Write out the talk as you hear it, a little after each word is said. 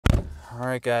All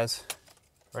right, guys.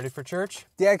 Ready for church?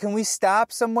 Dad, can we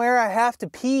stop somewhere? I have to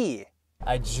pee.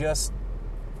 I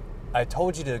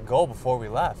told you to go before we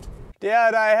left.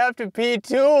 Dad, I have to pee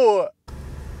too.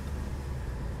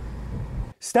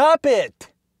 Stop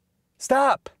it.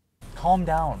 Stop. Calm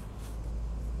down.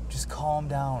 Just calm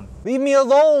down. Leave me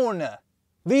alone.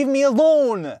 Leave me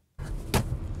alone.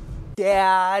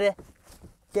 Dad.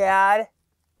 Dad.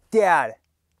 Dad.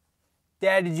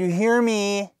 Dad, did you hear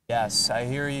me? Yes, I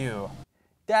hear you.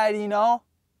 Dad, did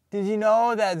you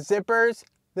know that zippers,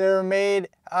 they were made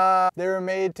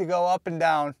to go up and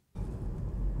down?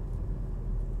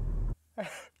 I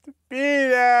have to pee,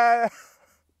 Dad.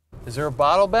 Is there a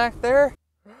bottle back there?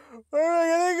 Where am I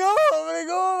gonna go? I'm gonna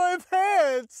go in my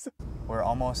pants. We're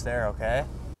almost there, okay?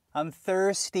 I'm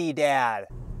thirsty, Dad.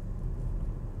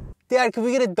 Dad, can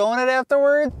we get a donut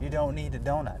afterward? You don't need a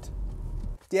donut.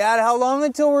 Dad, how long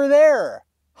until we're there?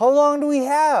 How long do we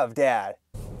have, Dad?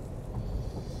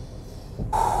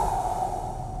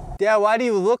 Dad, why do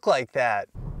you look like that?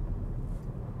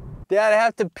 Dad, I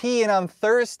have to pee and I'm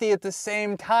thirsty at the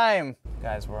same time.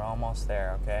 Guys, we're almost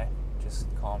there, okay? Just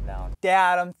calm down.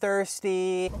 Dad, I'm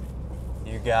thirsty.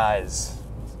 You guys.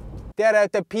 Dad, I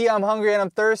have to pee, I'm hungry and I'm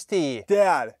thirsty.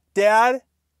 Dad, Dad,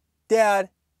 Dad,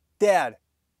 Dad,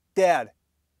 Dad,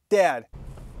 Dad.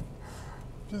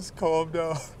 Just calm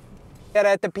down. Dad,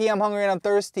 I have to pee, I'm hungry and I'm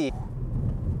thirsty.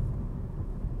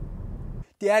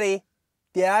 Daddy,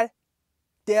 Dad,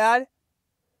 Dad,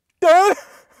 Dad.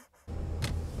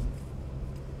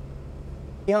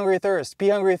 Pee hungry thirst, pee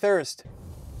hungry thirst.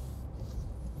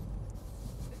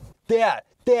 Dad,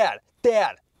 Dad,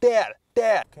 Dad, Dad,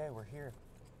 Dad. Okay, we're here.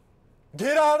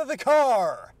 Get out of the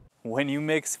car! When you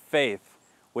mix faith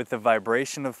with the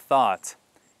vibration of thought,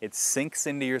 it sinks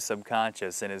into your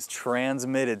subconscious and is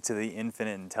transmitted to the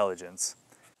infinite intelligence.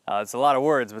 It's a lot of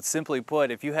words, but simply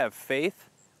put, if you have faith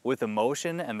with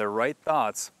emotion and the right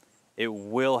thoughts, it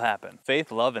will happen.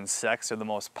 Faith, love, and sex are the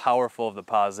most powerful of the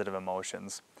positive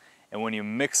emotions. And when you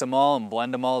mix them all and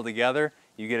blend them all together,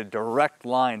 you get a direct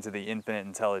line to the infinite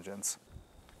intelligence.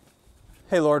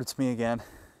 Hey Lord, it's me again.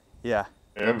 Yeah.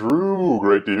 Andrew,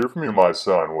 great to hear from you, my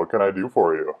son. What can I do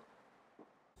for you?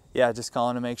 Yeah, just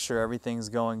calling to make sure everything's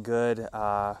going good.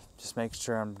 Just make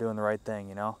sure I'm doing the right thing,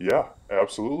 you know? Yeah,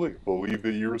 absolutely. Believe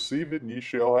that you receive it and ye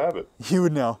shall have it. You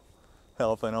would know.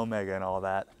 Alpha and Omega and all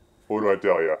that. What do I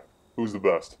tell you? Who's the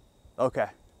best? Okay.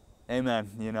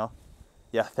 Amen, you know?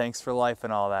 Yeah, thanks for life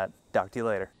and all that. Talk to you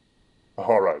later.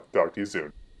 All right, talk to you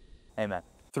soon. Amen.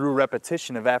 Through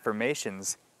repetition of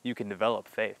affirmations, you can develop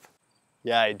faith.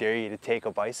 Yeah, I dare you to take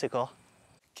a bicycle.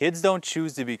 Kids don't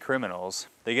choose to be criminals.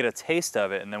 They get a taste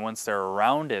of it, and then once they're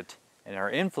around it and are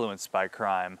influenced by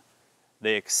crime,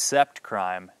 they accept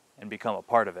crime and become a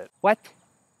part of it. What?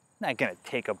 I'm not gonna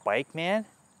take a bike, man.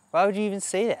 Why would you even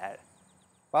say that?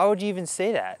 Why would you even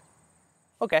say that?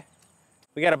 Okay.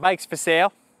 We got a bikes for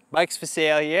sale. Bikes for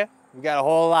sale here. We got a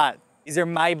whole lot. These are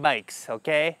my bikes,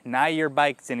 okay? Not your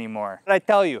bikes anymore. What did I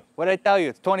tell you? What did I tell you?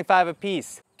 It's 25 a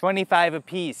piece. 25 a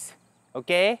piece,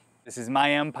 okay? This is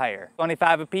my empire.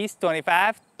 25 a piece,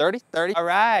 25, 30, 30. All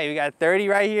right, we got 30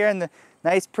 right here in the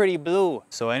nice pretty blue.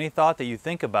 So any thought that you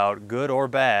think about, good or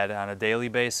bad, on a daily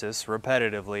basis,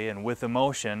 repetitively, and with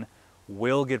emotion,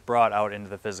 will get brought out into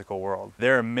the physical world.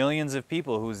 There are millions of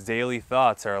people whose daily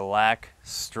thoughts are lack,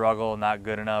 struggle, not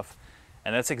good enough,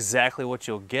 and that's exactly what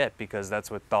you'll get because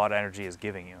that's what thought energy is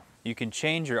giving you. You can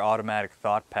change your automatic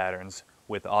thought patterns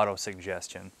with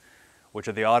auto-suggestion, which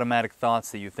are the automatic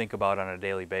thoughts that you think about on a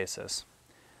daily basis.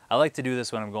 I like to do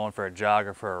this when I'm going for a jog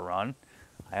or for a run.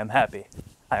 I am happy,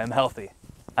 I am healthy,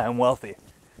 I am wealthy.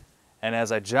 And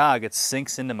as I jog, it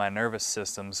sinks into my nervous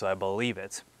system, so I believe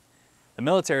it. The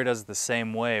military does it the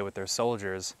same way with their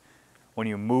soldiers. When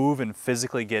you move and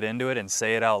physically get into it and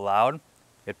say it out loud,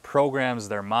 it programs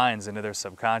their minds into their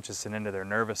subconscious and into their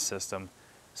nervous system,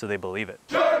 so they believe it.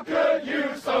 Sure could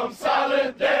use some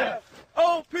silent death.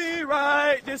 OP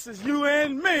right, this is you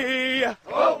and me.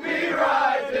 OP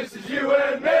right, this is you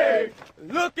and me.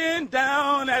 Looking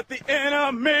down at the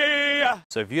enemy.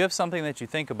 So if you have something that you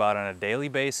think about on a daily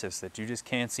basis that you just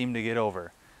can't seem to get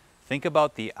over, think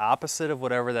about the opposite of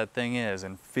whatever that thing is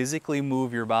and physically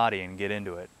move your body and get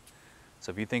into it.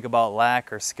 So if you think about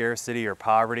lack or scarcity or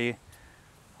poverty,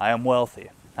 I am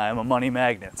wealthy. I am a money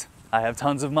magnet. I have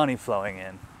tons of money flowing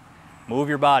in. Move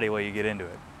your body while you get into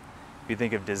it. If you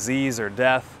think of disease or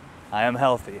death, I am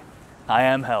healthy. I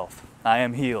am health. I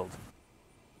am healed.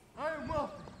 I am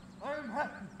wealthy. I am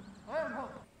happy. I am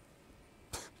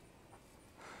healthy.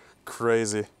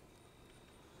 Crazy.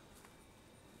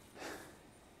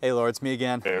 Hey Lord, it's me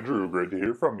again. Andrew, great to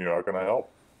hear from you. How can I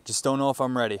help? Just don't know if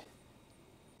I'm ready.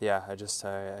 Yeah, I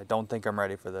don't think I'm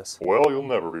ready for this. Well, you'll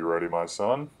never be ready, my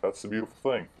son. That's the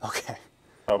beautiful thing. Okay.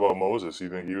 How about Moses? You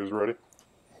think he was ready?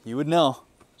 You would know.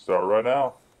 Start right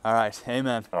now. All right,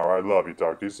 amen. All right, love you.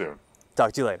 Talk to you soon.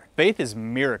 Talk to you later. Faith is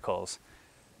miracles.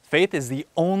 Faith is the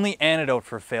only antidote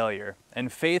for failure.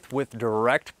 And faith with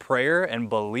direct prayer and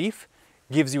belief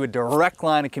gives you a direct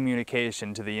line of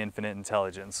communication to the infinite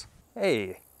intelligence.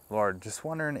 Hey, Lord, just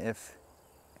wondering if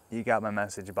you got my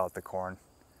message about the corn.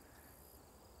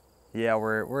 Yeah,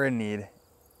 we're in need.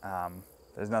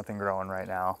 There's nothing growing right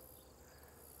now.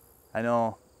 I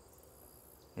know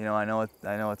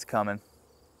it's coming,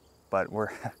 but we're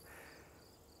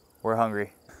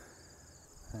hungry.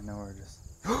 I know we're just.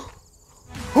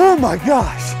 Oh my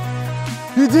gosh!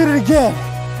 You did it again!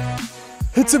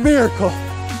 It's a miracle!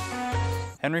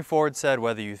 Henry Ford said,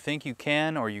 whether you think you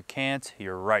can or you can't,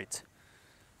 you're right.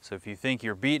 So if you think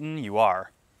you're beaten, you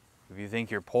are. If you think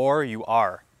you're poor, you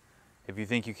are. If you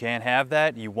think you can't have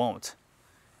that, you won't.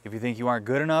 If you think you aren't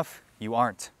good enough, you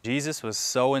aren't. Jesus was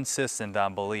so insistent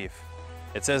on belief.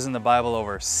 It says in the Bible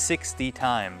over 60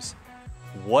 times,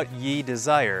 what ye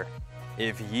desire,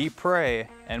 if ye pray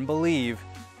and believe,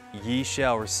 ye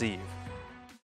shall receive.